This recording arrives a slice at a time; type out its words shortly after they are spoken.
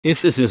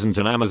If this isn't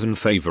an Amazon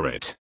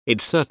favorite,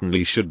 it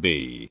certainly should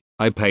be.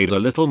 I paid a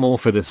little more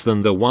for this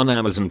than the one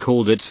Amazon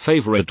called its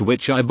favorite,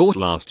 which I bought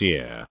last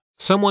year.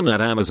 Someone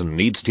at Amazon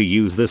needs to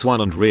use this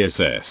one and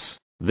reassess.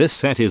 This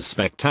set is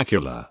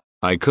spectacular.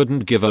 I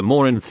couldn't give a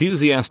more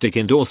enthusiastic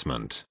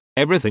endorsement.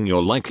 Everything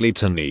you're likely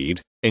to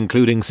need,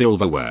 including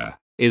silverware,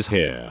 is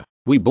here.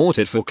 We bought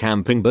it for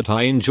camping, but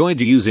I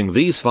enjoyed using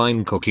these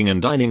fine cooking and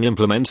dining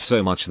implements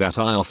so much that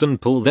I often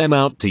pull them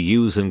out to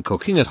use in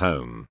cooking at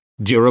home.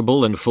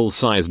 Durable and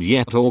full-sized,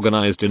 yet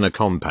organized in a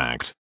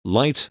compact,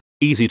 light,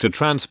 easy to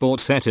transport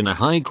set in a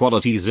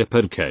high-quality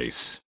zippered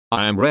case.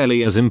 I am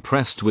rarely as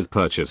impressed with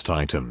purchased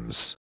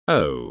items.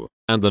 Oh,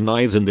 and the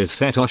knives in this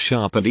set are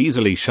sharp and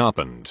easily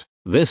sharpened.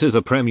 This is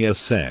a premier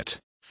set.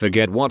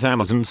 Forget what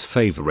Amazon's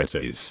favorite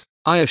is.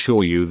 I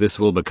assure you this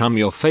will become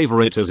your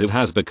favorite as it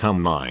has become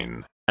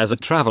mine. As a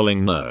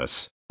traveling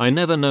nurse, I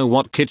never know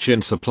what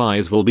kitchen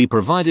supplies will be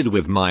provided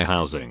with my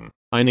housing.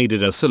 I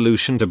needed a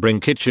solution to bring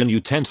kitchen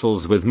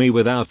utensils with me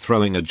without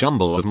throwing a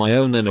jumble of my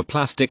own in a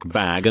plastic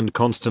bag and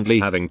constantly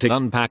having to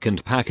unpack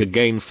and pack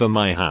again for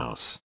my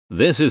house.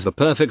 This is the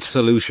perfect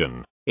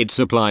solution. It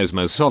supplies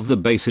most of the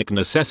basic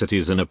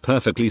necessities in a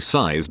perfectly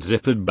sized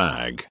zippered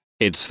bag.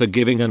 It's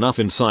forgiving enough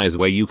in size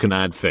where you can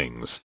add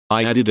things.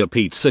 I added a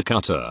pizza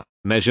cutter,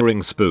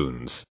 measuring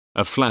spoons,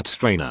 a flat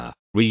strainer,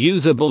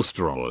 reusable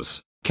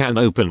straws, can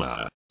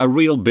opener, a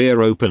real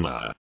beer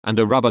opener, and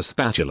a rubber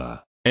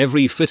spatula.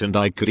 Every fit, and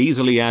I could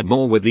easily add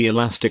more with the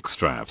elastic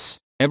straps.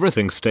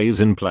 Everything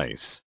stays in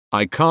place.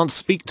 I can't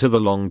speak to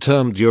the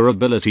long-term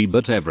durability,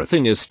 but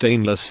everything is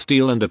stainless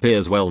steel and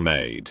appears well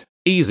made.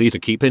 Easy to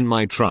keep in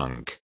my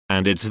trunk,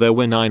 and it's there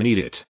when I need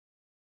it.